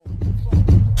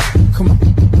Come on.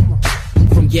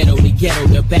 From ghetto to ghetto,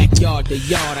 the backyard to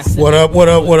yard. What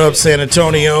up, San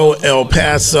Antonio, El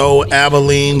Paso,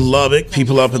 Abilene, Lubbock,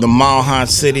 people up in the Mile High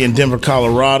City in Denver,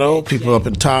 Colorado, people up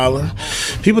in Tyler,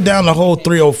 people down the whole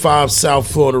 305 South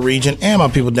Florida region, and my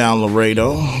people down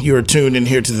Laredo. You are tuned in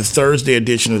here to the Thursday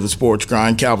edition of the Sports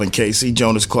Grind. Calvin Casey,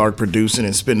 Jonas Clark producing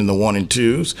and spinning the 1 and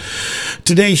 2s.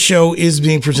 Today's show is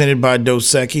being presented by Dos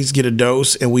Equis. Get a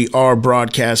dose, and we are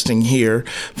broadcasting here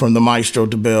from the Maestro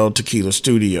Dobel Tequila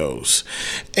Studios.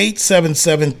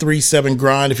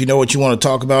 877-37-GRIND. If you know what you want to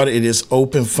talk about, it is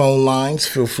open phone lines.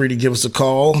 Feel free to give us a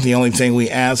call. The only thing we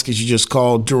ask is you just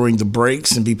call during the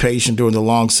breaks and be patient during the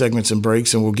long segments and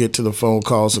breaks, and we'll get to the phone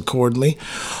calls accordingly.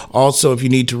 Also, if you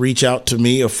need to reach out to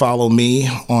me or follow me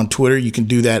on Twitter, you can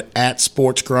do that at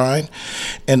Sports Grind.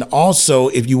 And also,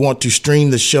 if you want to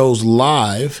stream the shows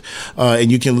live,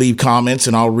 and you can leave comments,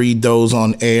 and I'll read those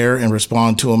on air and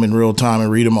respond to them in real time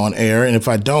and read them on air. And if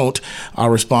I don't, I'll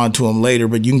respond to them later.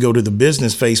 But you can go to the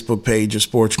business Facebook page of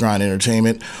Sports Grind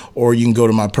Entertainment, or you can go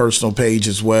to my personal page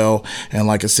as well. And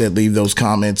like I said, leave those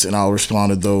comments and I'll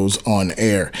respond to those on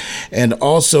air. And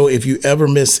also, if you ever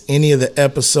miss any of the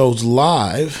episodes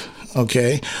live,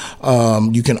 okay,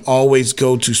 you can always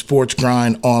go to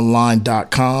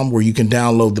sportsgrindonline.com where you can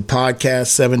download the podcast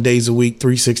 7 days a week,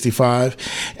 365.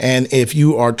 And if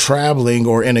you are traveling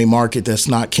or in a market that's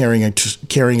not carrying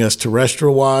us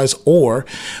terrestrial wise, or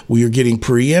we are getting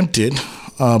preempted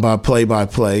by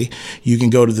play-by-play, you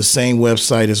can go to the same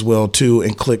website as well too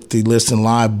and click the listen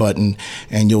live button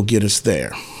and you'll get us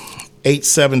there.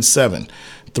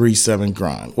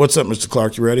 877-37-GRIND. What's up, Mr.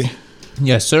 Clark? You ready?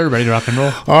 Yes, sir. Ready to rock and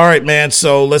roll. All right, man.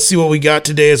 So let's see what we got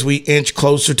today as we inch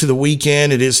closer to the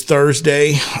weekend. It is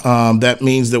Thursday. That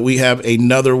means that we have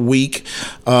another week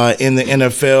in the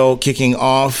NFL kicking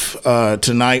off.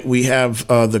 Tonight we have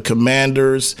the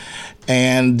Commanders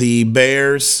and the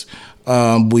Bears.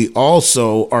 We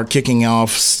also are kicking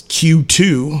off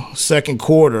Q2, second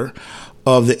quarter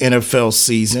of the NFL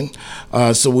season.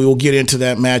 So we will get into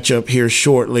that matchup here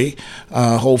shortly.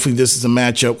 Hopefully this is a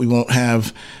matchup we won't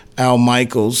have Al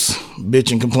Michaels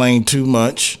bitch and complain too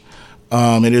much.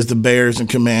 It is the Bears and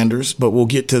Commanders, but we'll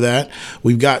get to that.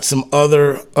 We've got some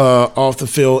other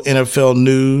off-the-field NFL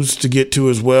news to get to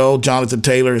as well. Jonathan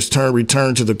Taylor has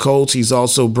returned to the Colts. He's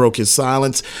also broke his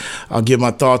silence. I'll give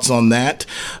my thoughts on that.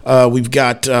 We've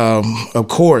got, of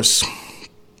course,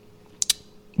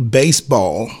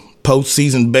 baseball.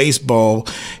 Postseason baseball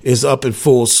is up in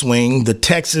full swing. The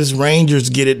Texas Rangers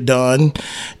get it done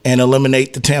and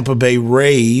eliminate the Tampa Bay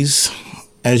Rays,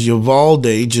 as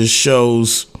Uvalde just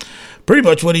shows pretty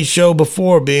much what he showed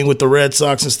before, being with the Red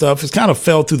Sox and stuff. He's kind of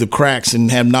fell through the cracks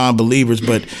and have non-believers,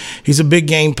 but he's a big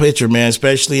game pitcher, man,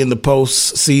 especially in the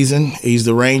postseason. He's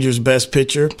the Rangers' best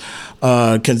pitcher.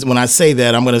 When I say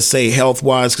that, I'm going to say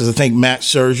health-wise, because I think Max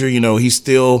Scherzer, he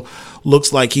still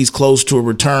looks like he's close to a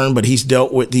return, but he's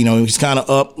dealt with, he's kind of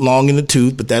up long in the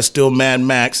tooth, but that's still Mad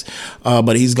Max.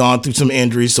 But he's gone through some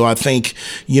injuries. So I think,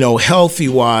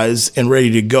 healthy-wise and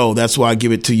ready to go, that's why I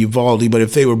give it to Uvalde. But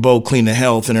if they were both clean to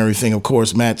health and everything, of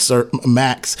course, Mad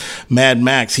Max,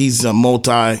 he's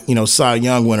a Cy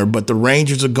Young winner. But the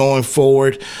Rangers are going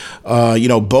forward.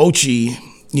 Bochy,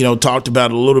 talked about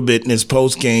it a little bit in his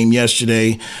post game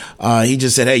yesterday. He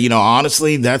just said, hey,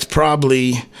 honestly, that's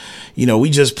probably, we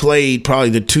just played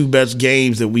probably the two best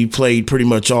games that we played pretty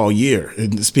much all year.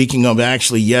 And speaking of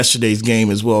actually yesterday's game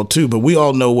as well, too. But we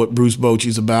all know what Bruce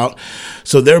Bochy's about.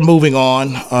 So they're moving on.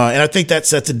 And I think that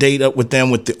sets a date up with them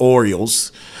with the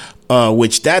Orioles,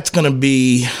 which that's going to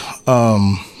be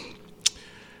I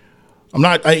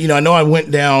know I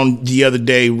went down the other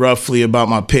day roughly about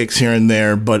my picks here and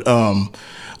there, but I'm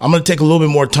going to take a little bit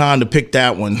more time to pick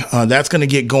that one. That's going to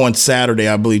get going Saturday,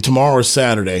 I believe. Tomorrow or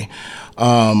Saturday.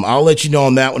 I'll let you know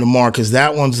on that one tomorrow, because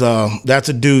that one's that's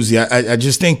a doozy. I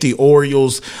just think the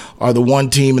Orioles are the one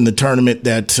team in the tournament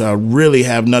that really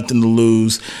have nothing to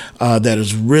lose, that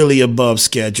is really above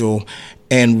schedule,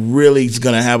 and really is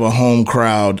going to have a home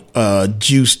crowd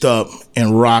juiced up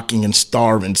and rocking and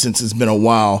starving, since it's been a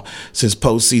while since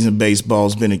postseason baseball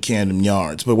has been at Camden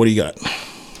Yards. But what do you got?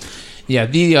 Yeah,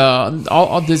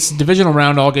 all this divisional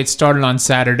round all gets started on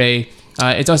Saturday.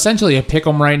 It's essentially a pick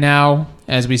 'em right now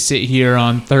as we sit here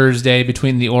on Thursday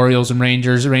between the Orioles and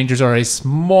Rangers. The Rangers are a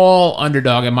small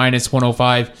underdog at minus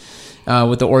 105,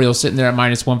 with the Orioles sitting there at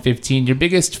minus 115. Your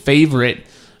biggest favorite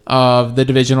of the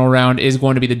divisional round is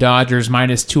going to be the Dodgers,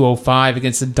 minus 205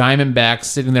 against the Diamondbacks,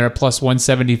 sitting there at plus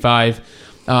 175.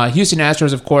 Houston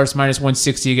Astros, of course, minus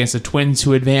 160 against the Twins,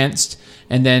 who advanced.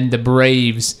 And then the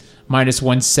Braves minus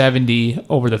 170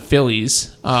 over the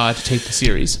Phillies to take the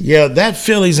series. Yeah, that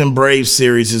Phillies and Braves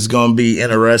series is going to be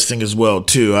interesting as well,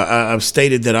 too. I've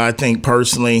stated that I think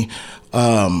personally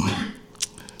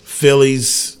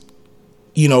Phillies,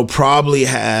 probably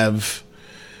have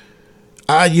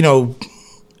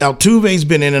Altuve's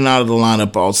been in and out of the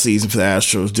lineup all season for the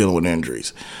Astros dealing with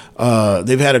injuries.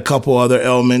 They've had a couple other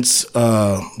elements.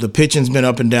 The pitching's been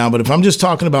up and down. But if I'm just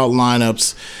talking about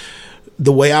lineups,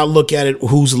 the way I look at it,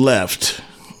 who's left?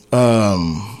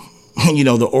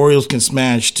 The Orioles can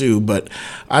smash too, but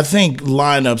I think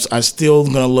lineups, I still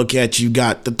going to look at, you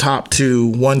got the top two,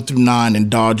 1 through 9, in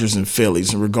Dodgers and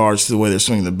Phillies in regards to the way they're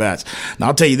swinging the bats. Now,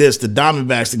 I'll tell you this, the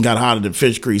Diamondbacks got hotter than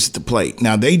fish grease at the plate.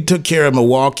 Now, they took care of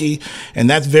Milwaukee, and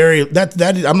that's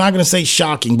I'm not going to say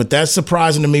shocking, but that's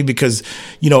surprising to me because,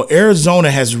 Arizona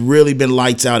has really been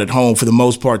lights out at home for the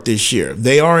most part this year.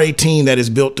 They are a team that is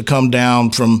built to come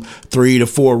down from 3 to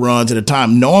 4 runs at a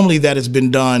time. Normally, that has been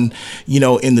done,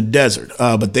 in the desert.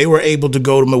 But they were able to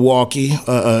go to Milwaukee,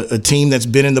 a team that's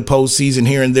been in the postseason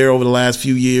here and there over the last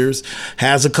few years,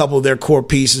 has a couple of their core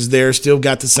pieces there, still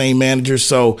got the same manager.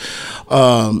 So,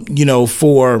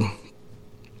 for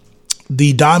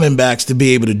the Diamondbacks to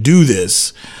be able to do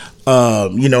this,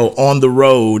 on the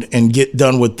road and get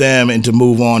done with them and to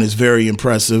move on is very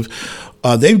impressive.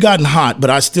 They've gotten hot,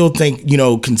 but I still think,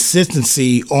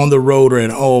 consistency on the road or at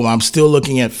home, I'm still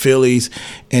looking at Phillies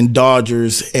and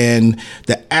Dodgers, and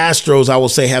the Astros, I will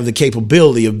say, have the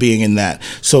capability of being in that.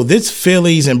 So this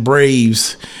Phillies and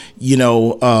Braves,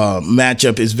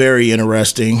 matchup is very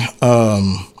interesting.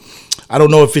 I don't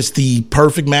know if it's the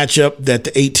perfect matchup that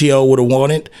the ATL would have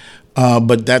wanted,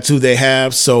 but that's who they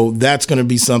have. So that's going to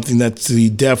be something that's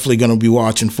definitely going to be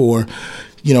watching for,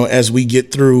 as we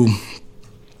get through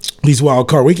these wild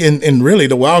card weekend, and really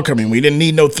the wild card. I mean, we didn't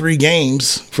need no 3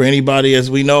 games for anybody as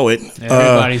we know it.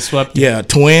 Everybody swept it. Yeah,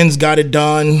 Twins got it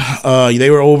done. They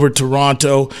were over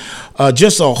Toronto.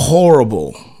 Just a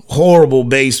horrible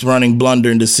base running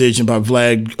blunder and decision by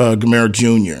Vlad Guerrero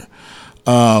Jr.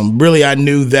 Really, I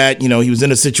knew that, he was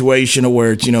in a situation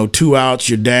where it's, 2 outs,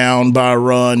 you're down by a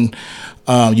run.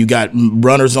 You got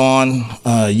runners on.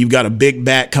 You've got a big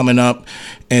bat coming up,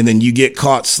 and then you get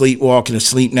caught sleepwalking or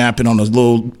sleep napping on a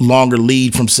little longer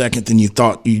lead from second than you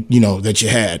thought that you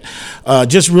had.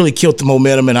 Just really killed the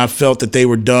momentum, and I felt that they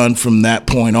were done from that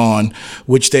point on,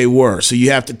 which they were. So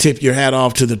you have to tip your hat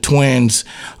off to the Twins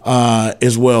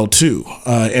as well too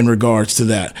in regards to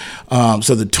that.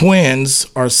 So the Twins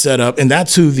are set up, and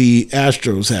that's who the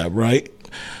Astros have, right?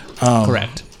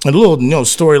 Correct. A little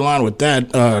storyline with that,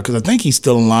 because I think he's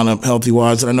still in lineup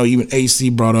healthy-wise, and I know even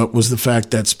AC brought up, was the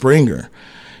fact that Springer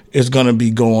is going to be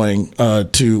going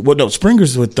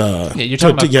Springer's with you're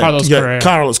talking about Carlos Correa.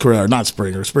 Carlos Correa, not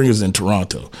Springer. Springer's in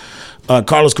Toronto.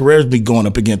 Carlos Correa's be going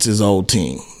up against his old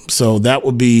team. So that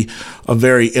would be a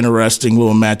very interesting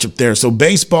little matchup there. So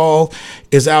baseball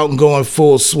is out and going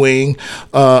full swing.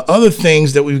 Other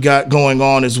things that we've got going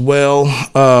on as well,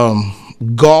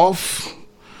 golf.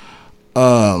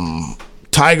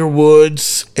 Tiger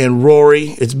Woods and Rory,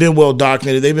 it's been well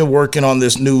documented. They've been working on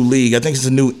this new league. I think it's a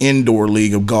new indoor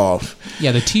league of golf.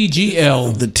 Yeah, the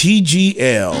TGL. The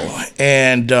TGL.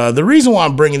 And the reason why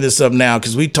I'm bringing this up now,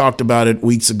 because we talked about it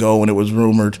weeks ago when it was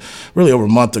rumored, really over a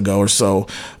month ago or so.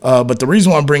 But the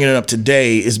reason why I'm bringing it up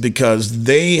today is because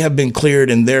they have been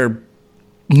cleared, and their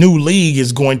new league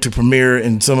is going to premiere,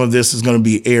 and some of this is going to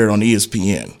be aired on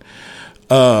ESPN.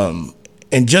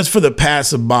 And just for the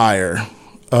passive buyer,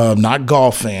 not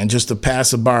golf fan, just the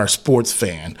passive buyer sports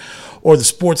fan, or the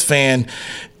sports fan,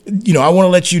 I want to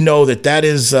let you know that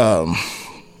is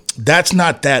that's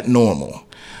not that normal.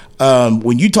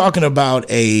 When you're talking about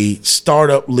a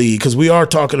startup league, because we are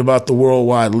talking about the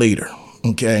worldwide leader,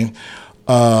 okay?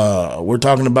 We're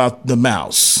talking about the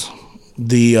mouse,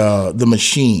 the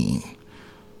machine,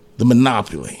 the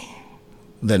monopoly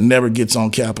that never gets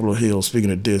on Capitol Hill,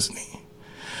 speaking of Disney.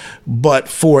 But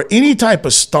for any type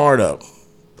of startup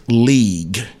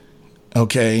league,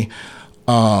 okay,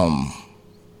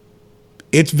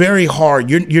 it's very hard.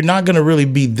 You're not going to really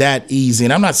be that easy.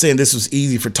 And I'm not saying this was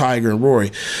easy for Tiger and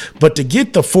Rory, but to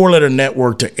get the 4-letter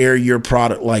network to air your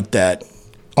product like that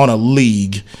on a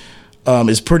league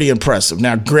is pretty impressive.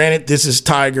 Now, granted, this is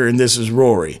Tiger and this is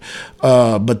Rory,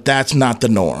 but that's not the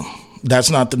norm. That's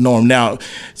not the norm. Now,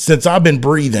 since I've been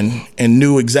breathing and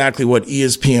knew exactly what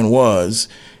ESPN was,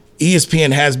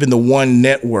 ESPN has been the one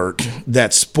network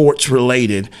that's sports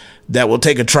related that will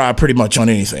take a try pretty much on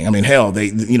anything. I mean, hell, they,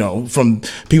 from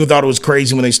people thought it was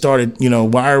crazy when they started,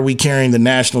 why are we carrying the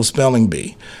National Spelling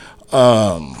Bee?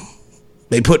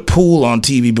 They put pool on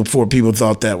TV before people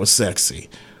thought that was sexy.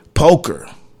 Poker.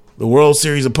 The World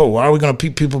Series of Poker. Why are we going to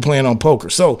keep people playing on poker?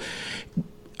 So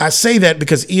I say that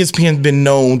because ESPN's been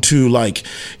known to, like,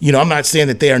 I'm not saying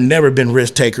that they have never been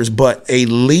risk takers, but a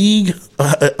league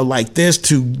like this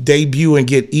to debut and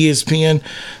get ESPN,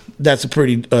 that's a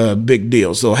pretty big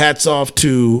deal. So hats off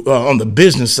to, on the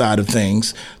business side of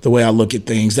things, the way I look at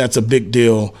things, that's a big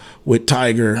deal with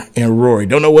Tiger and Rory.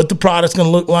 Don't know what the product's going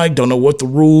to look like. Don't know what the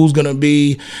rules going to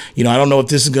be. I don't know if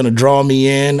this is going to draw me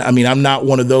in. I mean, I'm not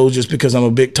one of those just because I'm a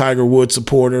big Tiger Woods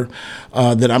supporter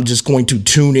that I'm just going to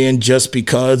tune in just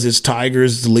because it's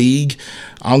Tiger's league.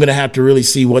 I'm going to have to really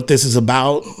see what this is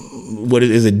about. What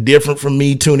is it different from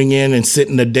me tuning in and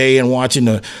sitting a day and watching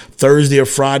a Thursday or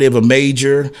Friday of a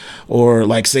major or,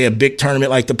 like, say, a big tournament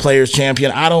like the Players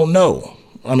Champion? I don't know.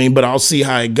 I mean, but I'll see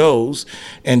how it goes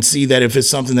and see that if it's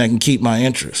something that can keep my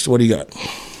interest. What do you got?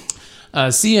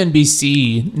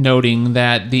 CNBC noting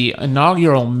that the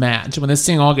inaugural match, when this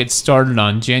thing all gets started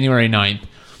on January 9th,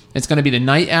 it's going to be the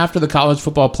night after the college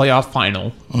football playoff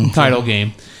final title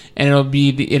game, and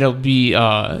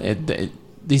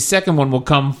the second one will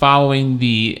come following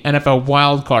the NFL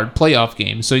wildcard playoff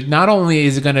game. So not only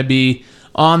is it going to be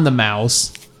on the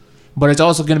mouse, but it's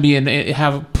also going to be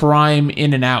have prime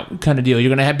in and out kind of deal. You're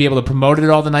going to be able to promote it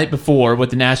all the night before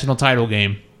with the national title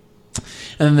game,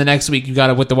 and then the next week you got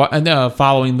it with the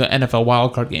following the NFL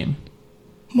wildcard game.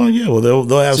 Well, yeah, they'll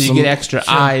have so you get extra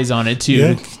eyes on it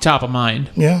too, top of mind.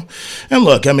 Yeah, and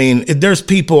look, I mean, there's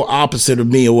people opposite of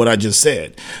me of what I just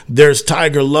said. There's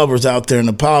Tiger lovers out there and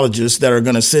apologists that are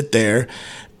going to sit there.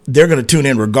 They're going to tune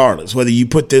in regardless. Whether you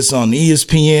put this on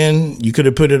ESPN, you could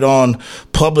have put it on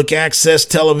public access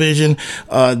television.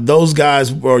 Those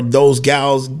guys or those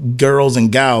girls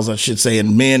and gals, I should say,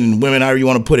 and men and women, however you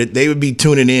want to put it, they would be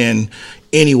tuning in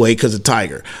anyway because of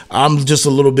Tiger. I'm just a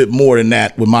little bit more than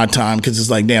that with my time because it's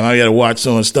like, damn, I got to watch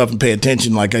some of the stuff and pay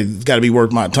attention. Like, it's got to be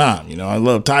worth my time. I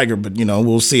love Tiger, but,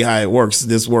 we'll see how it works.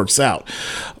 This works out.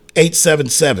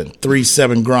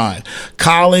 877-37-GRIND.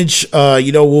 College,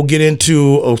 we'll get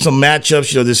into some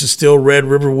matchups. This is still Red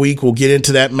River Week. We'll get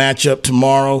into that matchup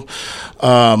tomorrow.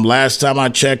 Last time I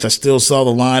checked, I still saw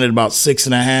the line at about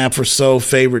 6.5 or so.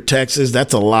 Favorite Texas.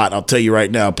 That's a lot, I'll tell you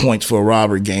right now, points for a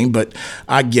robbery game, but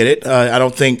I get it. I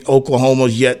don't think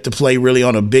Oklahoma's yet to play really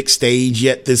on a big stage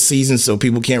yet this season, so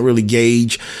people can't really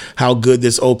gauge how good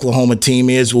this Oklahoma team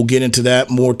is. We'll get into that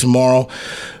more tomorrow.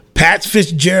 Pat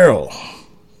Fitzgerald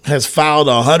has filed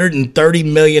a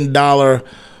 $130 million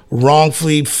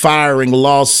wrongfully firing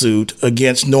lawsuit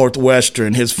against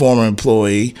Northwestern, his former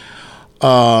employee.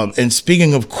 And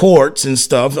speaking of courts and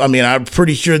stuff, I mean, I'm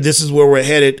pretty sure this is where we're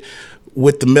headed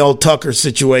with the Mel Tucker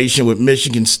situation with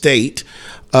Michigan State.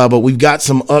 But we've got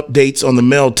some updates on the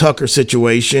Mel Tucker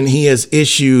situation. He has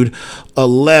issued a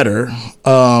letter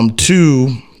to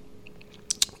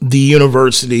the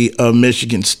University of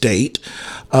Michigan State,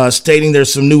 stating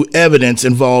there's some new evidence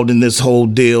involved in this whole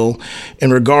deal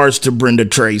in regards to Brenda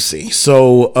Tracy.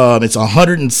 So it's a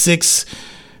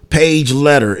 106-page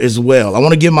letter as well. I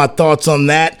want to give my thoughts on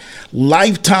that.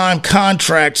 Lifetime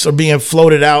contracts are being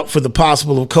floated out for the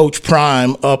possible of Coach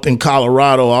Prime up in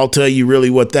Colorado. I'll tell you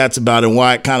really what that's about and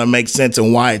why it kind of makes sense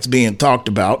and why it's being talked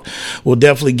about. We'll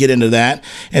definitely get into that.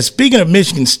 And speaking of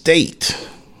Michigan State,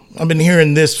 I've been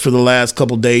hearing this for the last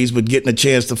couple of days, but getting a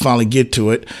chance to finally get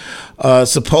to it.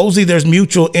 Supposedly there's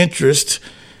mutual interest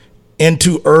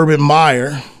into Urban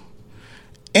Meyer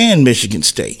and Michigan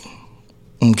State.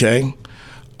 Okay.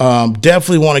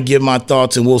 Definitely want to give my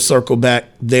thoughts, and we'll circle back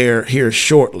there here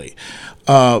shortly.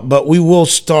 But we will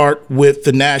start with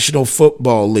the National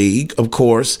Football League, of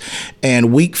course,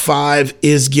 and Week 5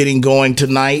 is getting going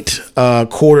tonight.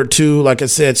 Quarter 2, like I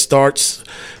said, starts,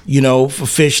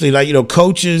 officially. Like,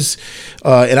 coaches,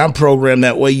 and I'm programmed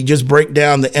that way. You just break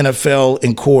down the NFL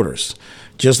in quarters,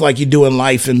 just like you do in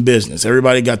life and business.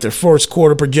 Everybody got their first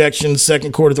quarter projections,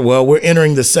 second quarter. Well, we're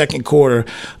entering the second quarter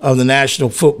of the National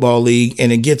Football League,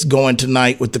 and it gets going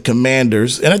tonight with the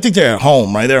Commanders. And I think they're at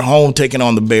home, right? They're home taking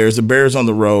on the Bears on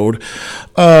the road.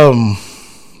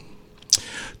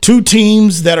 Two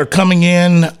teams that are coming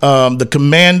in, the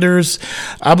Commanders.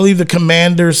 I believe the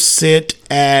Commanders sit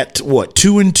at,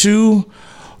 2-2?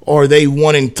 Or are they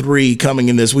 1-3 coming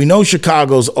in this? We know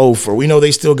Chicago's 0-4. We know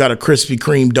they still got a Krispy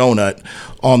Kreme donut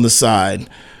on the side.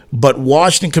 But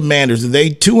Washington Commanders, are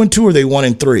they 2-2 or are they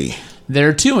 1-3?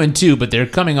 They're 2-2, but they're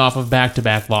coming off of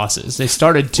back-to-back losses. They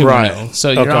started 2-0, right.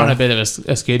 So you're on a bit of a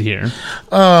skid here.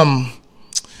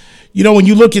 When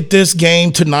you look at this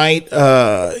game tonight,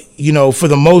 for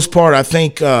the most part, I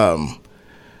think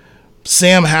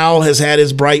Sam Howell has had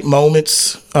his bright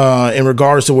moments in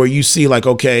regards to where you see like,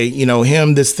 okay,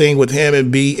 this thing with him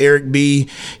and Eric B,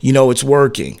 it's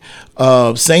working.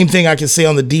 Same thing I can say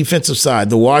on the defensive side.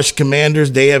 The Washington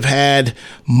Commanders, they have had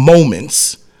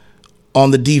moments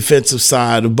on the defensive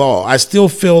side of the ball. I still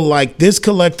feel like this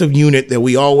collective unit that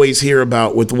we always hear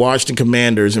about with the Washington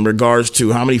Commanders in regards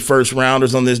to how many first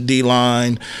rounders on this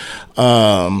D-line,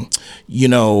 who's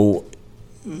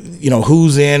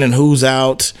in and who's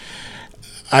out.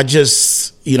 I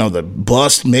just, the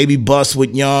bust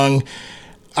with Young.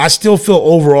 I still feel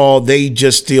overall they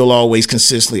just still always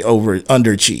consistently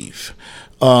underachieve.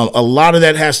 A lot of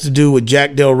that has to do with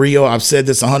Jack Del Rio. I've said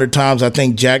this 100 times. I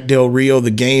think Jack Del Rio, the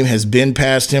game has been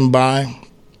passed him by.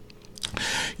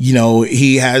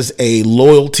 He has a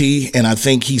loyalty, and I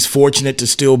think he's fortunate to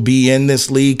still be in this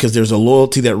league because there's a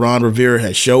loyalty that Ron Rivera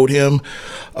has showed him.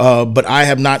 But I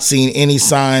have not seen any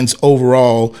signs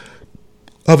overall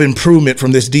of improvement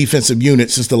from this defensive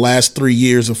unit since the last 3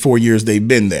 years or 4 years they've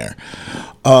been there.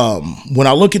 When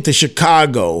I look at the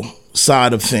Chicago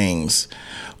side of things,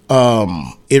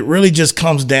 it really just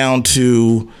comes down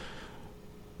to,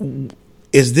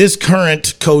 is this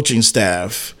current coaching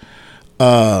staff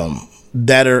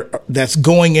that's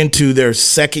going into their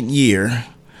second year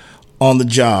on the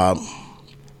job,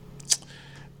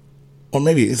 or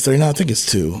maybe it's three? No, I think it's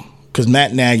two, because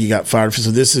Matt Nagy got fired.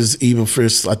 So this is even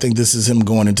first. I think this is him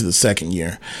going into the second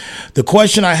year. The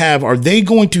question I have: are they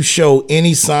going to show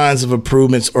any signs of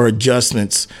improvements or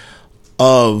adjustments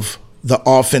of the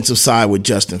offensive side with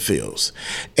Justin Fields?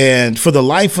 And for the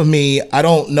life of me, I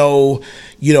don't know,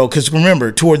 because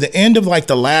remember, toward the end of like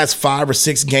the last 5 or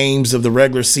 6 games of the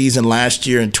regular season last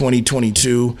year in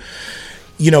 2022,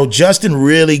 Justin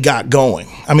really got going.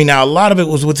 I mean, now a lot of it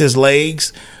was with his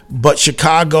legs, but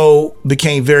Chicago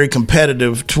became very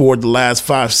competitive toward the last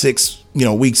 5-6,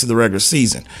 weeks of the regular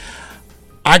season.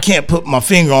 I can't put my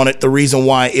finger on it, the reason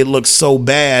why it looks so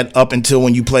bad up until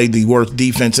when you played the worst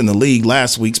defense in the league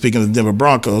last week, speaking of the Denver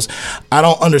Broncos. I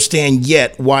don't understand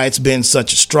yet why it's been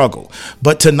such a struggle.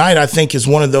 But tonight I think is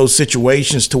one of those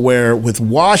situations to where with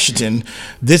Washington,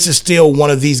 this is still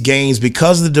one of these games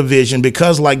because of the division,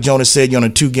 because like Jonas said, you're on a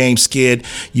 2-game skid,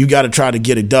 you got to try to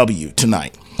get a W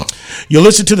tonight. You'll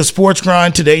listen to the Sports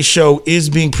Grind. Today's show is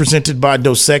being presented by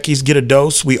Dos Equis. Get a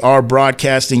dose. We are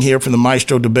broadcasting here from the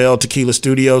Maestro DeBell Tequila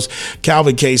Studios.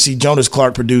 Calvin Casey, Jonas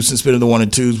Clark producing, spinning the 1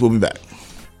 and 2s. We'll be back.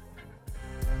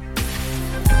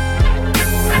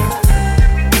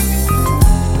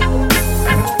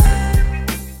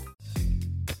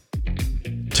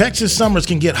 Texas summers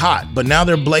can get hot, but now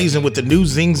they're blazing with the new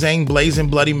Zing Zang Blazing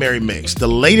Bloody Mary Mix. The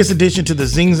latest addition to the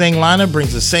Zing Zang lineup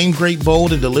brings the same great,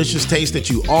 bold, and delicious taste that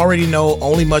you already know,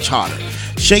 only much hotter.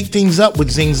 Shake things up with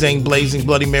Zing Zang Blazing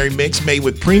Bloody Mary Mix, made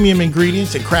with premium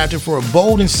ingredients and crafted for a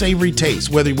bold and savory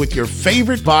taste, whether with your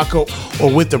favorite vodka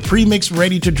or with the pre-mixed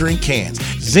ready-to-drink cans.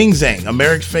 Zing Zang,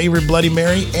 America's favorite Bloody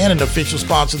Mary and an official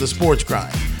sponsor of the Sports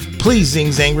Grind. Please Zing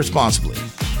Zang responsibly.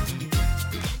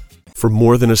 For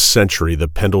more than a century, the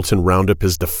Pendleton Roundup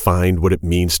has defined what it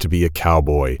means to be a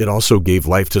cowboy. It also gave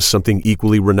life to something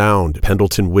equally renowned,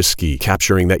 Pendleton Whiskey,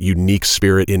 capturing that unique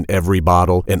spirit in every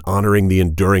bottle and honoring the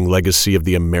enduring legacy of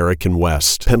the American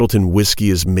West. Pendleton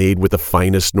Whiskey is made with the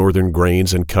finest northern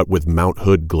grains and cut with Mount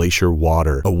Hood Glacier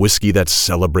water, a whiskey that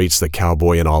celebrates the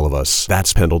cowboy in all of us.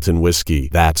 That's Pendleton Whiskey.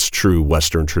 That's true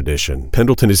Western tradition.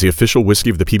 Pendleton is the official whiskey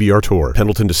of the PBR Tour.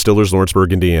 Pendleton Distillers,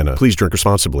 Lawrenceburg, Indiana. Please drink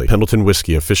responsibly. Pendleton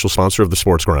Whiskey, official sponsor of the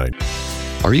Sports Grind.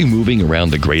 Are you moving around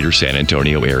the greater San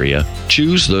Antonio area?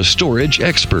 Choose the storage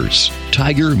experts,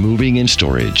 Tiger Moving and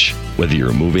Storage. Whether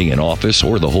you're moving an office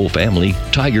or the whole family,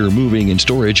 Tiger Moving and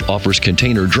Storage offers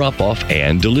container drop-off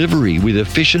and delivery with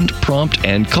efficient, prompt,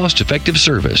 and cost-effective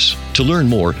service. To learn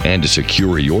more and to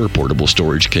secure your portable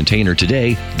storage container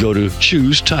today, go to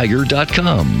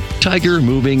ChooseTiger.com. Tiger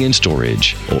Moving and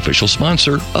Storage, official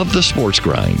sponsor of the Sports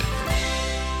Grind.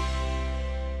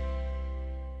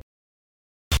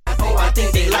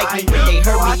 When they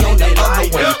heard me on the other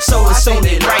one, so it's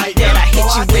only right that I hit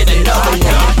you with another one.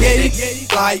 Get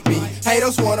it, like me.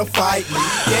 Haters wanna fight me.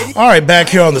 All right, back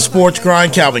here on the Sports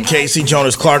Grind, Calvin Casey,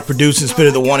 Jonas Clark producing,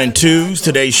 spinning the 1 and 2s.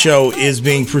 Today's show is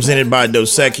being presented by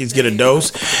Dos Equis. Get a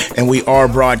dose, and we are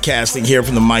broadcasting here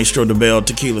from the Maestro DeBell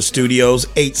Tequila Studios.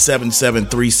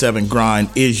 877-37-GRIND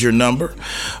is your number.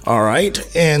 All right,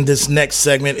 and this next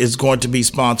segment is going to be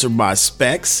sponsored by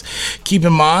Specs. Keep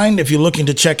in mind, if you're looking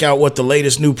to check out what the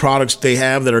latest new products they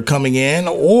have that are coming in,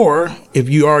 or if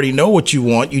you already know what you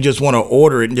want, you just want to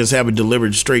order it and just have it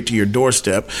delivered straight to your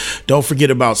doorstep. Don't forget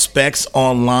about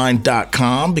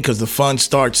specsonline.com because the fun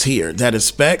starts here. That is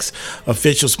Specs,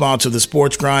 official sponsor of the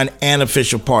Sports Grind and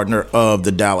official partner of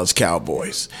the Dallas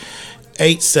Cowboys.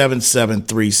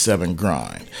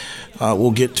 877-37-GRIND.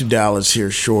 We'll get to Dallas here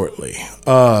shortly.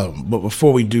 But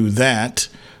before we do that,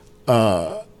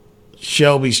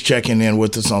 Shelby's checking in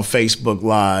with us on Facebook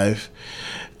Live.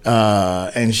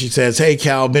 And she says, "Hey,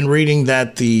 Cal, been reading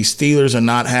that the Steelers are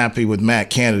not happy with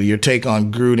Matt Canada. Your take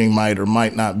on Gruden might or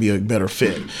might not be a better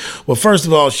fit." Well, first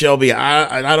of all, Shelby,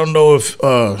 I don't know if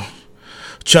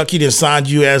Chucky done signed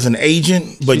you as an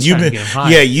agent, but you've been,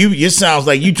 it sounds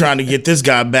like you trying to get this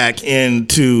guy back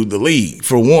into the league,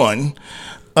 for one.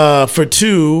 For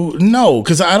two, no,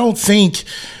 because I don't think,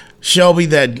 Shelby,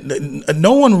 that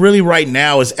no one really right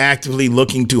now is actively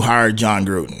looking to hire John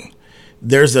Gruden.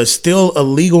 There's still a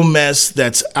legal mess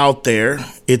that's out there.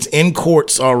 It's in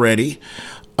courts already.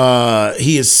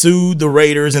 He has sued the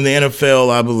Raiders and the NFL,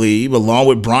 I believe, along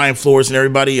with Brian Flores and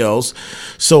everybody else.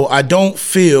 So I don't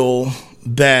feel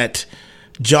that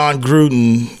John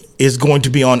Gruden is going to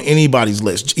be on anybody's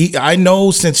list. I know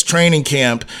since training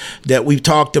camp that we've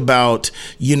talked about,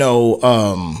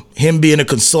 him being a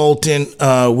consultant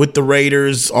with the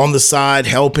Raiders on the side,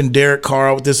 helping Derek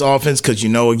Carr with this offense. Because,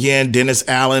 again, Dennis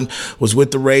Allen was with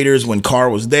the Raiders when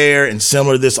Carr was there, and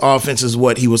similar to this offense is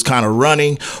what he was kind of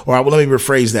running. Or let me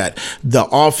rephrase that. The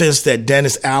offense that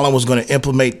Dennis Allen was going to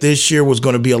implement this year was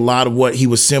going to be a lot of what he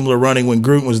was similar running when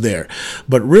Gruden was there.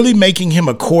 But really making him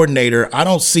a coordinator, I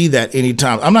don't see that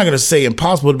anytime. I'm not going to say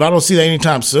impossible, but I don't see that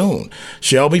anytime soon.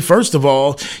 Shelby, first of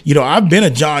all, I've been a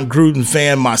John Gruden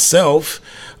fan myself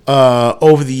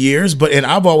over the years, and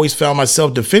I've always found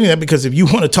myself defending that because if you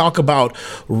want to talk about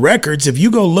records, if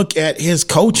you go look at his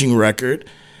coaching record,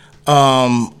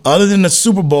 other than the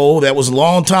Super Bowl, that was a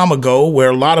long time ago, where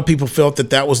a lot of people felt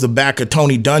that was the back of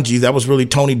Tony Dungy. That was really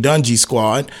Tony Dungy's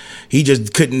squad. He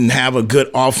just couldn't have a good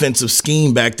offensive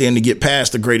scheme back then to get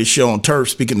past the greatest show on turf,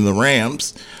 speaking of the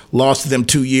Rams. Lost to them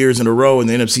 2 years in a row in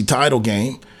the NFC title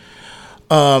game.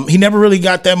 He never really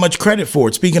got that much credit for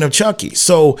it, speaking of Chucky.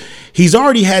 So he's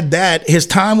already had that. His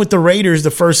time with the Raiders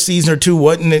the first season or two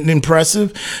wasn't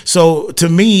impressive. So to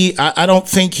me, I don't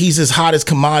think he's as hot as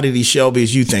commodity, Shelby,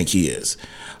 as you think he is.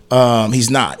 He's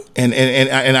not.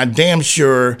 And I'm damn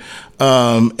sure,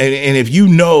 and if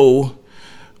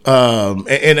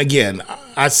and again,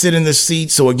 I sit in this seat,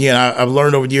 so again, I've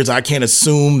learned over the years I can't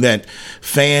assume that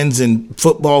fans and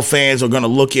football fans are going to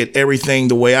look at everything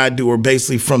the way I do, or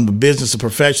basically from the business or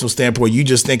professional standpoint. You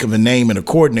just think of a name and a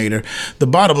coordinator. The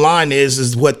bottom line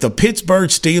is what the Pittsburgh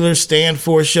Steelers stand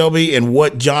for, Shelby, and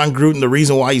what John Gruden, the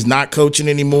reason why he's not coaching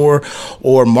anymore,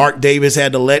 or Mark Davis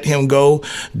had to let him go.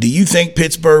 Do you think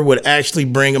Pittsburgh would actually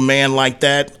bring a man like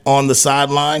that on the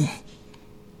sideline?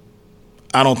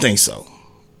 I don't think so.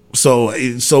 So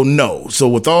no. So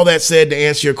with all that said, to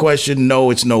answer your question, no,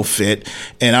 it's no fit.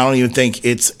 And I don't even think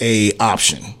it's a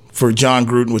option for John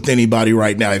Gruden with anybody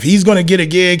right now. If he's going to get a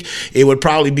gig, it would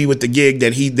probably be with the gig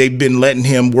that they've been letting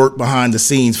him work behind the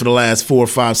scenes for the last 4,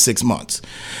 5, 6 months.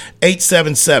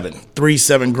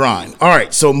 877-37-GRIND. All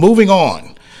right, so moving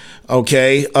on.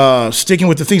 Okay, sticking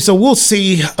with the theme. So we'll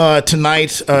see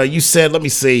tonight. You said, let me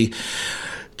see.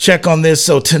 Check on this.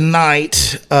 So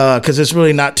tonight, because it's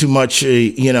really not too much,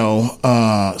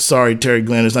 sorry, Terry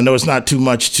Glenders. I know it's not too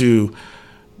much to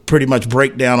pretty much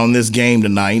break down on this game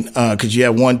tonight, because you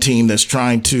have one team that's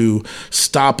trying to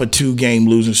stop a 2-game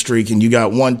losing streak, and you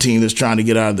got one team that's trying to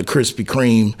get out of the Krispy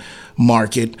Kreme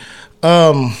market.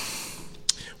 Washington,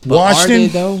 are they,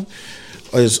 though?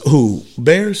 Is who?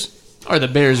 Bears? Are the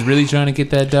Bears really trying to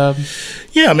get that dub?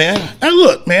 Yeah, man. And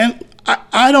look, man.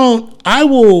 I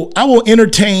will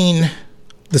entertain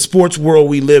the sports world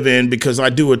we live in because I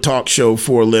do a talk show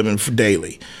for a living for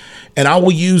daily. And I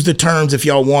will use the terms, if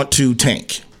y'all want to,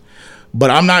 tank. But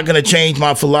I'm not going to change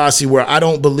my philosophy where I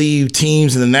don't believe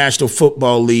teams in the National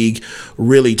Football League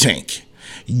really tank.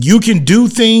 You can do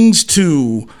things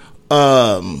to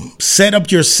set up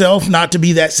yourself not to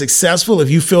be that successful if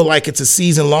you feel like it's a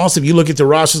season loss. If you look at the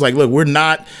rosters, like, look, we're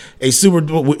not a Super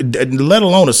Bowl, let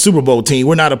alone a Super Bowl team.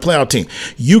 We're not a playoff team.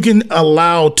 You can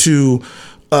allow to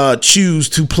choose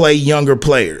to play younger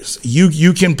players.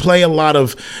 You can play a lot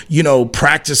of,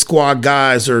 practice squad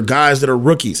guys or guys that are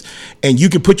rookies. And you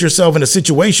could put yourself in a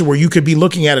situation where you could be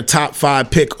looking at a top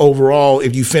 5 pick overall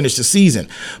if you finish the season.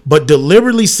 But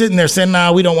deliberately sitting there saying,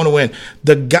 nah, we don't want to win.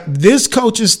 This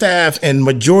coaching staff and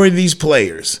majority of these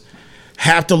players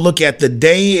have to look at the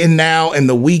day and now and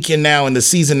the week and now and the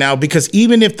season now, because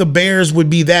even if the Bears would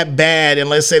be that bad and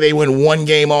let's say they win 1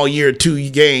 game all year,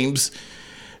 2 games,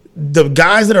 the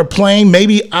guys that are playing,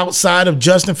 maybe outside of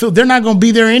Justin Fields, they're not going to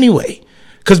be there anyway.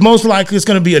 Because most likely it's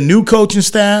going to be a new coaching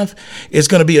staff. It's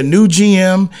going to be a new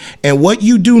GM. And what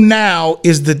you do now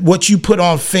is what you put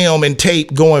on film and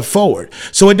tape going forward.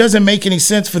 So it doesn't make any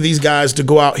sense for these guys to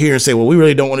go out here and say, well, we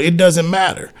really don't want to. It doesn't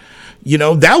matter.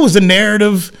 That was the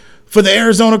narrative for the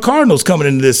Arizona Cardinals coming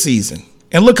into this season.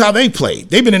 And look how they played.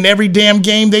 They've been in every damn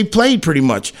game they played pretty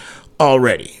much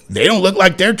already. They don't look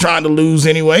like they're trying to lose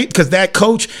anyway because that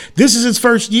coach, this is his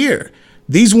first year.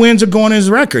 These wins are going in his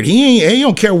record. He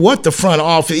don't care what the front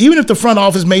office, even if the front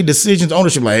office made decisions,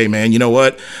 ownership like, hey, man, you know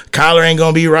what? Kyler ain't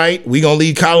going to be right. We going to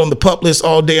leave Kyler on the pup list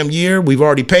all damn year. We've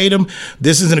already paid him.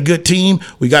 This isn't a good team.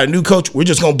 We got a new coach. We're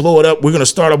just going to blow it up. We're going to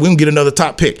start up. We're going to get another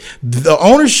top pick. The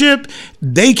ownership,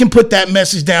 they can put that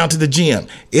message down to the GM.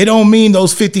 It don't mean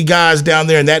those 50 guys down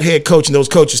there and that head coach and those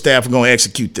coaching staff are going to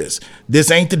execute this.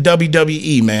 This ain't the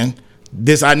WWE, man.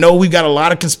 I know we've got a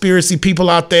lot of conspiracy people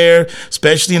out there,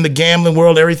 especially in the gambling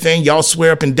world, everything. Y'all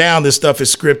swear up and down this stuff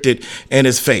is scripted and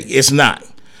it's fake. It's not.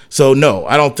 So, no,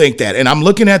 I don't think that. And I'm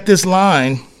looking at this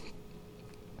line.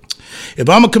 If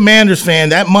I'm a Commanders fan,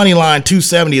 that money line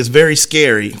 270 is very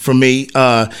scary for me.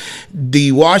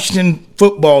 The Washington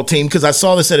football team, because I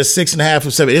saw this at a 6.5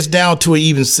 or 7, it's down to an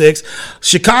even 6.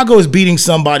 Chicago is beating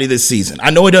somebody this season. I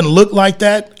know it doesn't look like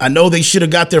that. I know they should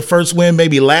have got their first win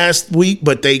maybe last week,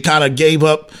 but they kind of gave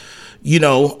up,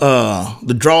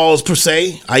 the draws per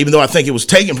se, even though I think it was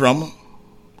taken from them.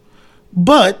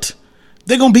 But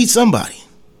they're going to beat somebody.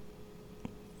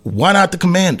 Why not the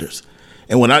Commanders?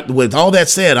 And with all that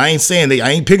said, I ain't saying I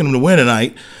ain't picking them to win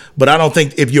tonight, but I don't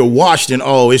think if you're Washington,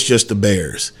 it's just the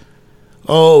Bears.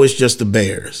 Oh, it's just the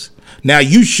Bears. Now,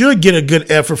 you should get a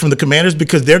good effort from the Commanders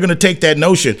because they're going to take that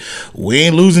notion, we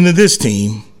ain't losing to this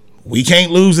team. We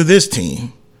can't lose to this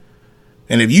team.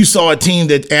 And if you saw a team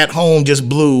that at home just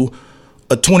blew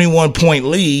a 21-point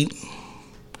lead,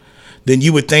 then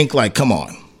you would think like, come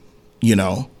on,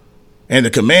 And the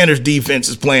Commanders' defense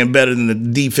is playing better than the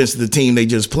defense of the team they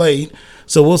just played.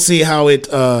 So we'll see how it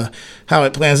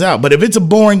plans out. But if it's a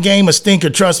boring game, a stinker,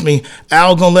 trust me,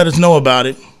 Al gonna let us know about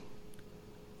it.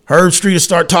 Herb Street will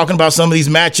start talking about some of these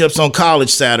matchups on College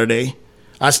Saturday.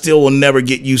 I still will never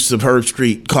get used to Herb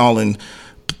Street calling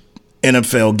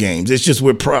NFL games. It's just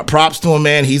props to him,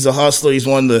 man. He's a hustler. He's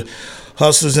one of the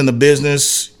hustlers in the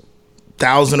business.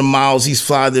 Thousands of miles he's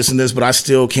fly this and this, but I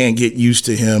still can't get used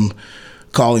to him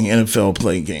calling NFL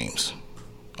play games.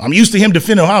 I'm used to him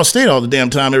defending Ohio State all the damn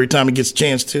time, every time he gets a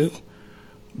chance to.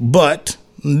 But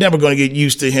never going to get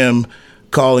used to him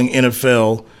calling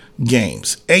NFL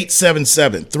games.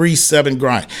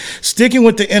 877-37-GRIND. Sticking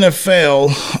with the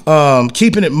NFL,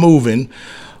 keeping it moving.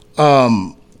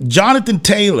 Jonathan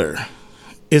Taylor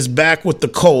is back with the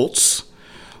Colts.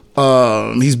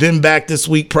 He's been back this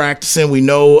week practicing. We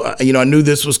know, I knew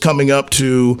this was coming up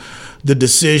to the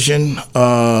decision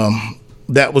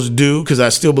that was due because I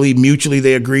still believe mutually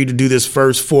they agreed to do this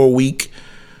first 4-week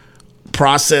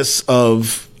process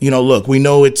of, look, we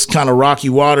know it's kind of rocky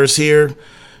waters here.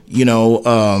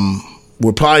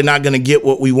 We're probably not going to get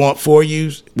what we want for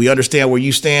you. We understand where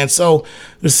you stand. So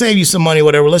to save you some money,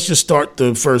 whatever, let's just start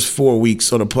the first 4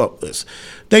 weeks on the pup list.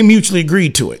 They mutually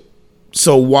agreed to it.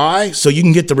 So why? So you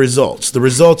can get the results. The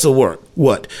results of work.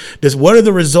 What are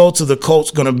the results of the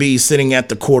Colts going to be sitting at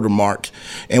the quarter mark?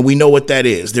 And we know what that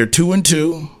is. They're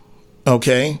 2-2,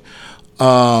 okay?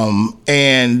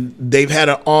 And they've had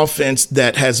an offense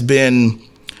that has been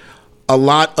a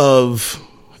lot of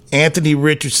Anthony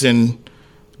Richardson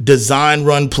design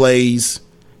run plays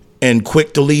and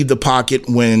quick to leave the pocket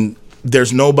when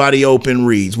there's nobody open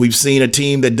reads. We've seen a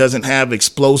team that doesn't have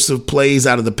explosive plays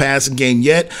out of the passing game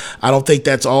yet. I don't think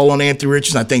that's all on Anthony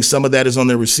Richardson. I think some of that is on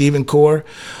their receiving core.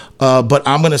 But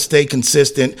I'm going to stay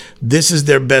consistent. This is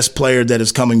their best player that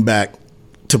is coming back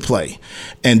to play.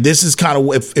 And this is kind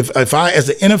of, if I, as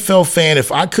an NFL fan,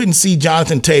 if I couldn't see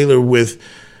Jonathan Taylor with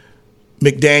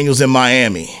McDaniels in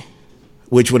Miami,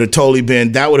 which would have totally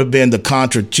been, that would have been the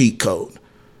Contra cheat code.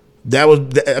 That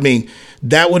would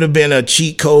have been a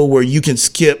cheat code where you can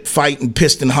skip fighting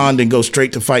Piston Honda and go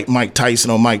straight to fight Mike Tyson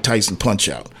on Mike Tyson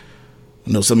Punch-Out.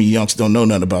 I know some of you youngsters don't know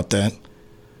nothing about that,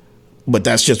 but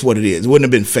that's just what it is. It wouldn't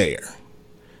have been fair.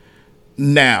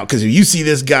 Now, because if you see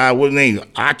this guy, what name,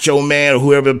 Acho Man or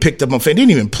whoever picked up on fan, didn't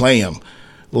even play him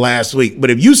last week. But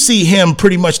if you see him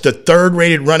pretty much the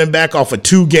third-rated running back off of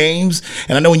 2 games,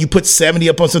 and I know when you put 70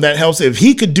 up on something that helps, if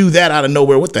he could do that out of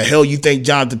nowhere, what the hell you think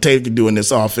Jonathan Taylor could do in this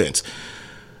offense?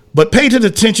 But pay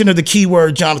attention to the key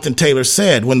word Jonathan Taylor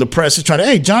said when the press is trying to,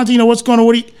 hey, Jonathan, you know what's going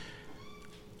on?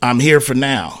 I'm here for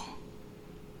now.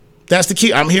 That's the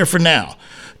key. I'm here for now.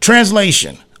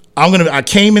 Translation. I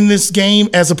came in this game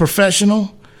as a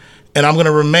professional, and I'm going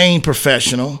to remain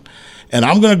professional, and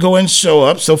I'm going to go and show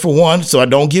up. So for one, so I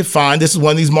don't get fined. This is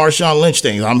one of these Marshawn Lynch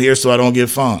things. I'm here so I don't get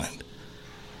fined.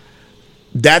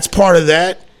 That's part of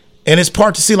that. And it's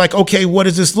part to see, like, okay, what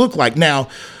does this look like? Now,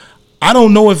 I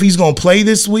don't know if he's going to play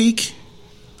this week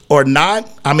or not.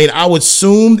 I mean, I would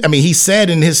assume, he said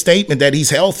in his statement that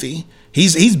he's healthy.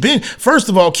 He's been, first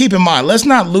of all, keep in mind, let's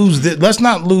not lose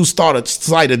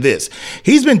sight of this.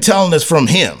 He's been telling us from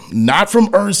him, not from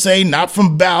Irsay, not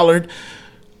from Ballard,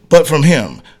 but from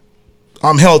him.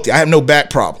 I'm healthy. I have no back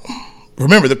problem.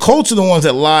 Remember, the Colts are the ones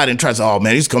that lied and tried to say, oh,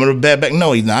 man, he's coming to bad back.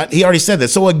 No, he's not. He already said that.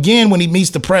 So, again, when he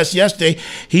meets the press yesterday,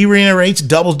 he reiterates,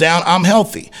 doubles down, I'm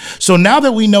healthy. So now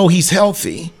that we know he's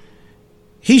healthy,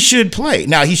 he should play.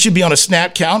 Now, he should be on a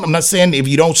snap count. I'm not saying if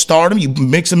you don't start him, you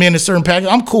mix him in a certain package.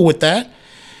 I'm cool with that.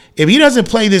 If he doesn't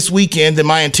play this weekend, then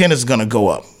my antenna is going to go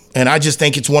up. And I just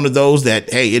think it's one of those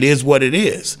that, hey, it is what it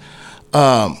is.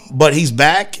 But he's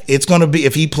back. It's going to be,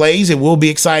 if he plays, it will be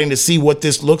exciting to see what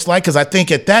this looks like. Because I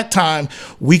think at that time,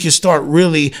 we can start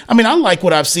really, I like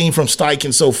what I've seen from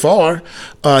Steichen so far.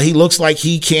 He looks like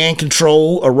he can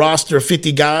control a roster of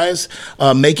 50 guys,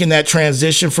 making that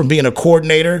transition from being a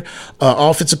coordinator,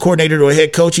 offensive coordinator to a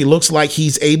head coach. He looks like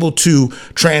he's able to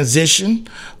transition.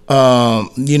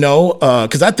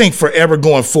 Because I think forever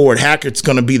going forward, Hackett's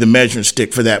going to be the measuring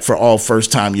stick for that for all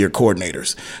first-time year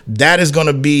coordinators. That is going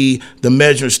to be the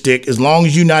measuring stick as long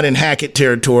as you're not in Hackett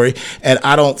territory, and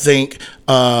I don't think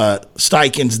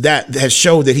Steichen's that has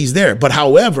showed that he's there. But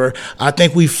however, I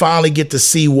think we finally get to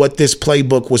see what this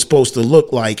playbook was supposed to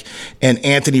look like in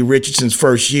Anthony Richardson's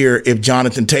first year if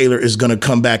Jonathan Taylor is going to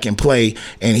come back and play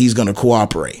and he's going to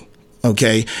cooperate.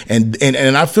 Okay, and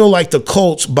I feel like the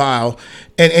Colts, Bile,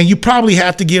 and you probably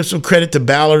have to give some credit to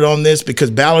Ballard on this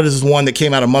because Ballard is the one that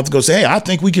came out a month ago and said, hey, I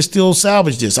think we can still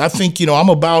salvage this. I think,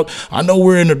 I know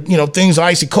we're in things are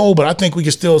icy cold, but I think we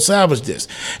can still salvage this.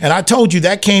 And I told you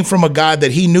that came from a guy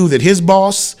that he knew that his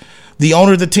boss, the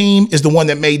owner of the team, is the one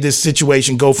that made this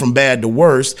situation go from bad to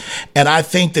worse. And I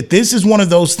think that this is one of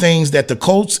those things that the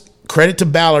Colts, credit to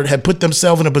Ballard, had put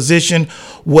themselves in a position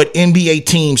what NBA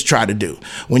teams try to do.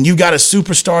 When you got a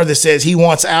superstar that says he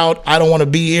wants out, I don't want to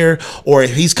be here, or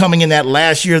if he's coming in that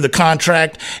last year of the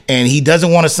contract and he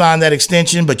doesn't want to sign that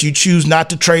extension, but you choose not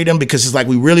to trade him because it's like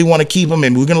we really want to keep him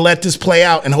and we're going to let this play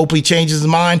out and hope he changes his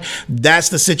mind. That's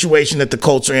the situation that the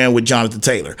Colts are in with Jonathan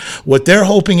Taylor. What they're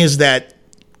hoping is that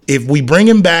if we bring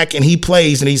him back and he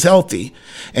plays and he's healthy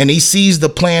and he sees the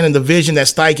plan and the vision that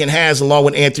Steichen has along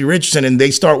with Anthony Richardson and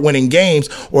they start winning games,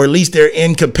 or at least they're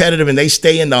in competitive and they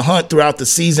stay in the hunt throughout the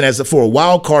season for a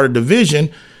wild card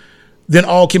division, then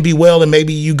all can be well and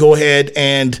maybe you go ahead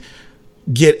and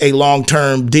get a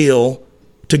long-term deal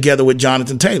together with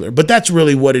Jonathan Taylor. But that's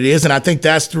really what it is, and I think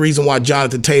that's the reason why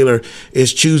Jonathan Taylor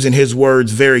is choosing his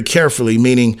words very carefully,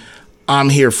 meaning I'm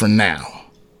here for now.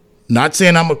 Not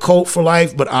saying I'm a Colt for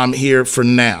life, but I'm here for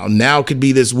now. Now could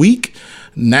be this week.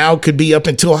 Now could be up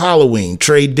until Halloween,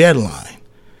 trade deadline.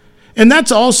 And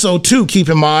that's also, too, keep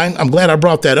in mind, I'm glad I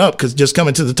brought that up because just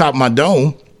coming to the top of my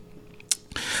dome,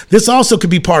 this also could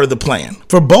be part of the plan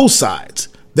for both sides.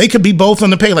 They could be both on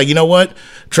the pay. Like, you know what?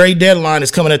 Trade deadline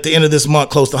is coming at the end of this month,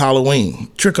 close to Halloween.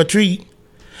 Trick or treat.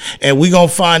 And we're going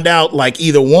to find out, like,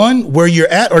 either one, where you're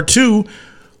at, or two,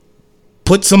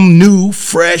 put some new,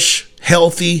 fresh,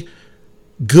 healthy,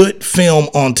 good film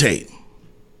on tape.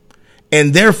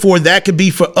 And therefore, that could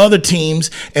be for other teams,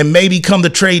 and maybe come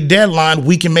the trade deadline,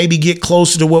 we can maybe get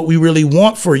closer to what we really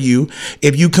want for you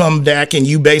if you come back and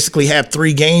you basically have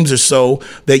 3 games or so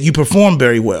that you perform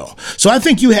very well. So I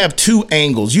think you have two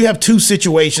angles. You have two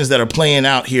situations that are playing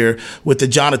out here with the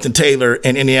Jonathan Taylor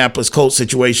and Indianapolis Colts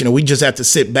situation, and we just have to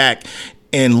sit back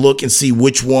and look and see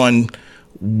which one.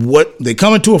 What they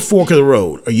come into a fork of the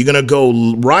road. Are you going to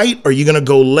go right? Or are you going to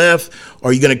go left? Or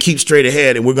are you going to keep straight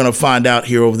ahead? And we're going to find out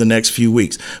here over the next few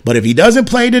weeks. But if he doesn't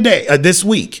play this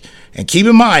week, and keep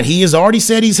in mind, he has already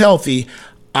said he's healthy,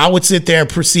 I would sit there and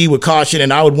proceed with caution.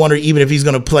 And I would wonder even if he's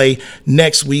going to play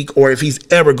next week or if he's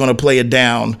ever going to play it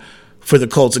down for the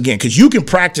Colts again. Because you can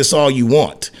practice all you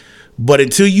want, but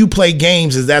until you play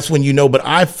games, that's when you know. But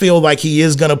I feel like he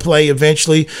is going to play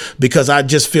eventually because I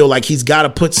just feel like he's got to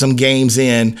put some games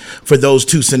in for those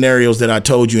two scenarios that I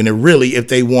told you. And really, if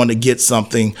they want to get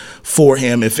something for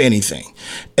him, if anything.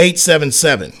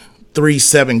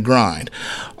 877-37-GRIND.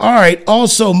 All right.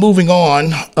 Also moving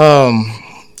on.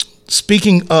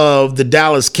 Speaking of the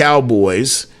Dallas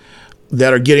Cowboys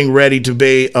that are getting ready to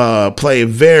play a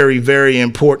very, very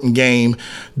important game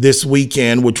this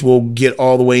weekend, which we'll get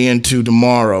all the way into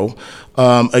tomorrow,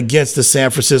 against the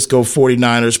San Francisco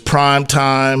 49ers.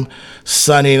 Primetime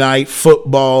Sunday night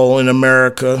football in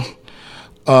America.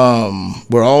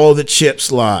 where all the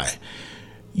chips lie.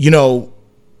 You know,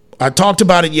 I talked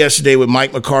about it yesterday with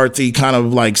Mike McCarthy, kind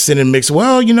of like sending mixed.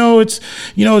 Well, it's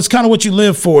kind of what you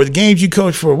live for, the games you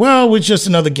coach for. Well, it's just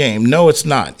another game. No, it's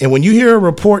not. And when you hear a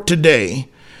report today,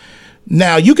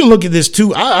 now you can look at this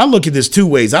too. I look at this two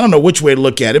ways. I don't know which way to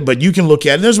look at it, but you can look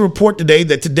at it. There's a report today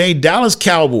that Dallas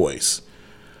Cowboys,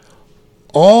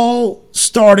 all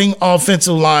starting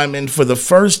offensive linemen for the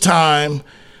first time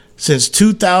since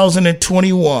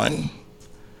 2021,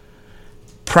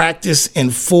 practice in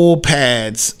full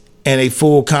pads and a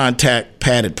full contact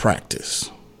padded practice.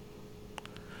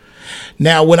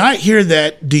 Now, when I hear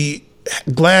that, the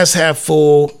glass half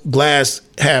full, glass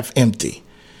half empty,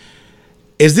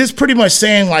 is this pretty much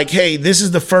saying like, hey, this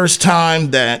is the first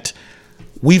time that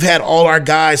we've had all our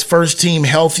guys first team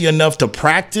healthy enough to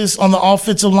practice on the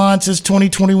offensive line since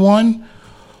 2021?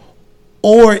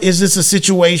 Or is this a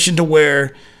situation to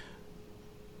where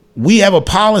we have a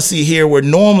policy here where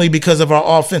normally because of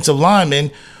our offensive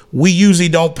linemen, we usually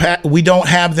don't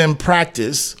have them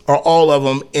practice or all of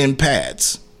them in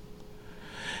pads?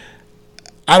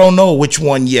 I don't know which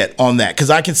one yet on that, because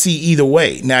I can see either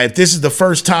way. Now, if this is the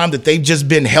first time that they've just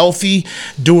been healthy,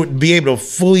 be able to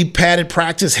fully padded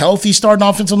practice, healthy starting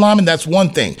offensive lineman, that's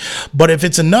one thing. But if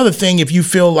it's another thing, if you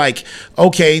feel like,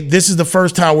 okay, this is the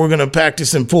first time we're going to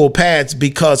practice in full pads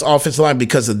because offensive line,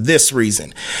 because of this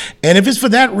reason. And if it's for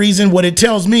that reason, what it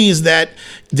tells me is that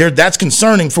that's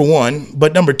concerning for one.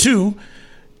 But number two,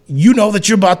 you know that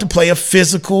you're about to play a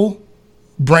physical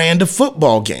brand of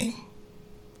football game.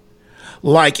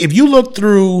 Like, if you look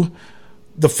through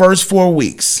the first 4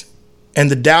 weeks and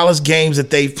the Dallas games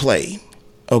that they've played,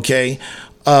 okay,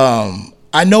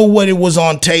 I know what it was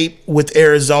on tape with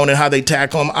Arizona and how they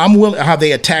tackle them. How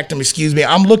they attacked them,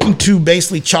 I'm looking to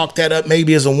basically chalk that up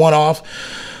maybe as a one-off.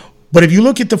 But if you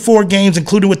look at the 4 games,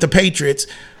 including with the Patriots,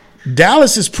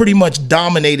 Dallas has pretty much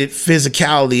dominated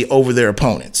physicality over their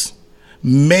opponents,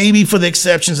 maybe for the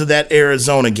exceptions of that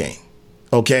Arizona game,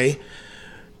 okay?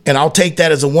 And I'll take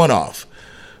that as a one-off.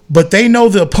 But they know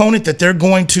the opponent that they're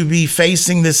going to be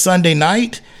facing this Sunday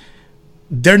night,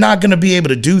 they're not going to be able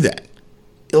to do that.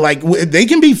 Like, they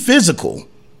can be physical.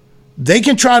 They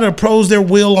can try to impose their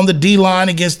will on the D-line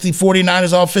against the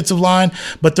 49ers offensive line,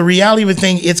 but the reality of the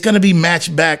thing, it's going to be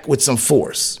matched back with some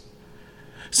force.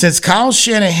 Since Kyle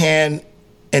Shanahan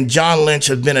and John Lynch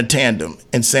have been a tandem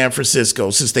in San Francisco,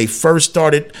 since they first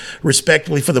started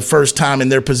respectively for the first time in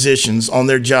their positions on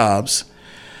their jobs,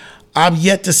 I've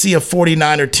yet to see a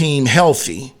 49er team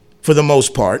healthy, for the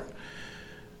most part,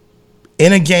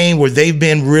 in a game where they've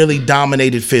been really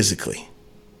dominated physically.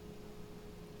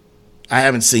 I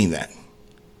haven't seen that.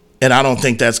 And I don't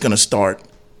think that's going to start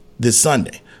this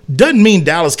Sunday. Doesn't mean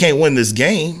Dallas can't win this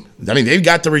game. I mean, they've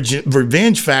got the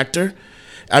revenge factor.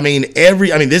 I mean,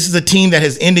 this is a team that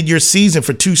has ended your season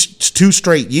for two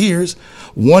straight years,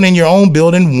 one in your own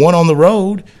building, one on the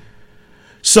road.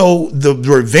 So the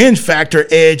revenge factor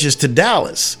edge is to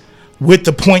Dallas with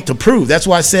the point to prove. That's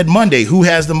why I said Monday, who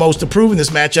has the most to prove in this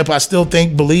matchup? I still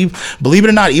think, believe it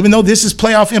or not, even though this is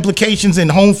playoff implications and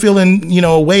home field and,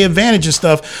 away advantage and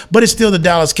stuff, but it's still the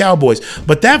Dallas Cowboys.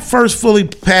 But that first fully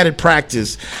padded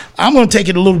practice, I'm going to take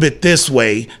it a little bit this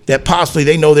way, that possibly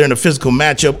they know they're in a physical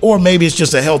matchup, or maybe it's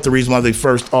just a healthy reason why they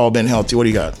first all been healthy. What do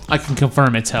you got? I can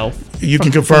confirm it's health. You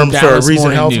can confirm for a reason,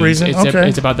 health reason?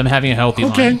 It's about them having a healthy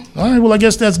line. Okay. All right. Well, I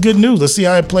guess that's good news. Let's see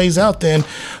how it plays out then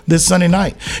this Sunday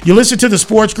night. You listen to the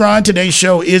Sports Grind. Today's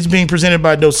show is being presented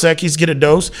by Dos Equis. Get a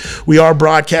dose. We are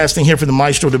broadcasting here from the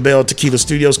Maestro de Bell Tequila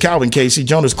Studios. Calvin Casey,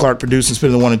 Jonas Clark producing,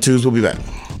 spinning the 1 and 2s. We'll be back.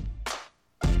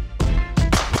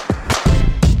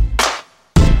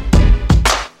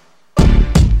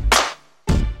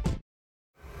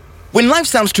 When life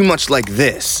sounds too much like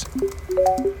this,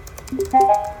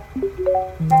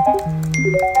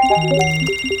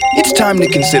 it's time to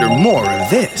consider more of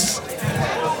this.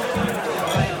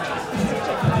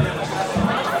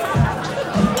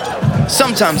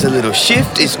 Sometimes a little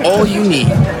shift is all you need.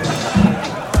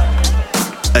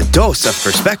 A dose of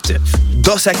perspective.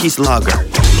 Dos Equis Lager.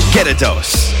 Get a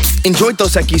dose. Enjoy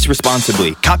Dos Equis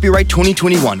responsibly. Copyright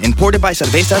 2021. Imported by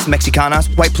Cervezas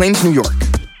Mexicanas, White Plains, New York.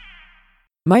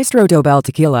 Maestro Dobel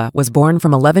Tequila was born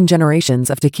from 11 generations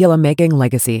of tequila-making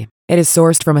legacy. It is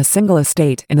sourced from a single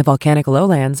estate in the volcanic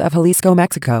lowlands of Jalisco,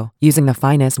 Mexico, using the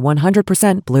finest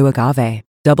 100% blue agave.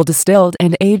 Double distilled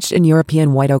and aged in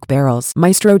European white oak barrels,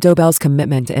 Maestro Dobel's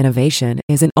commitment to innovation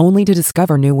isn't only to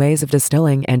discover new ways of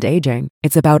distilling and aging,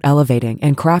 it's about elevating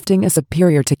and crafting a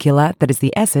superior tequila that is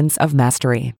the essence of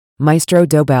mastery. Maestro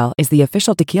Dobel is the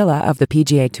official tequila of the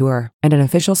PGA Tour and an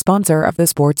official sponsor of the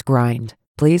Sports Grind.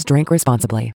 Please drink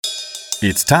responsibly.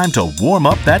 It's time to warm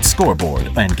up that scoreboard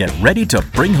and get ready to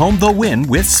bring home the win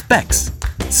with Specs.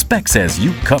 Specs has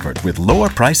you covered with lower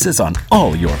prices on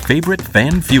all your favorite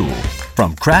fan fuel.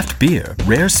 From craft beer,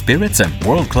 rare spirits, and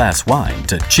world-class wine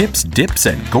to chips, dips,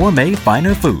 and gourmet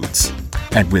finer foods.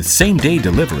 And with same-day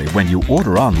delivery when you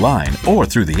order online or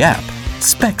through the app,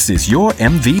 Specs is your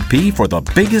MVP for the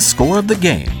biggest score of the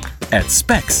game. At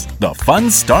Specs, the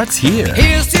fun starts here.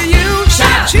 Here's to you,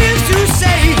 cheers to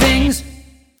savings.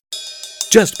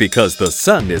 Just because the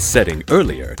sun is setting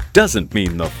earlier doesn't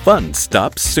mean the fun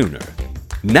stops sooner.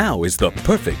 Now is the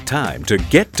perfect time to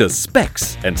get to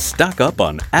Specs and stock up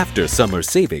on after-summer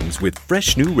savings with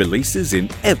fresh new releases in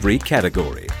every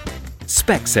category.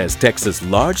 Specs has Texas'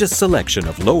 largest selection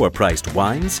of lower-priced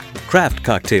wines, craft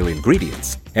cocktail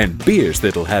ingredients, and beers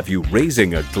that'll have you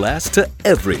raising a glass to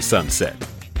every sunset.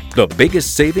 The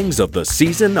biggest savings of the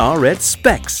season are at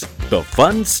Specs. The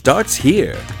fun starts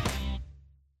here.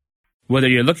 Whether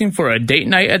you're looking for a date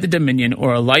night at the Dominion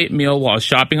or a light meal while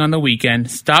shopping on the weekend,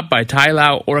 stop by Thai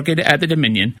Lao Orchid at the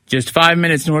Dominion. Just 5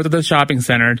 minutes north of the shopping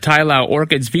center, Thai Lao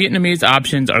Orchid's Vietnamese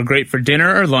options are great for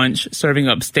dinner or lunch, serving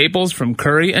up staples from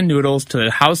curry and noodles to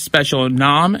the house special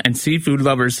Nam and seafood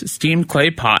lovers' steamed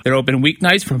clay pot. They're open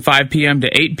weeknights from 5 p.m. to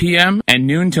 8 p.m. and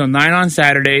noon till 9 on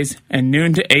Saturdays and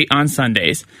noon to 8 on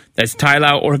Sundays. That's Thai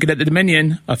Lao Orchid at the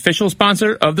Dominion, official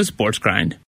sponsor of the Sports Grind.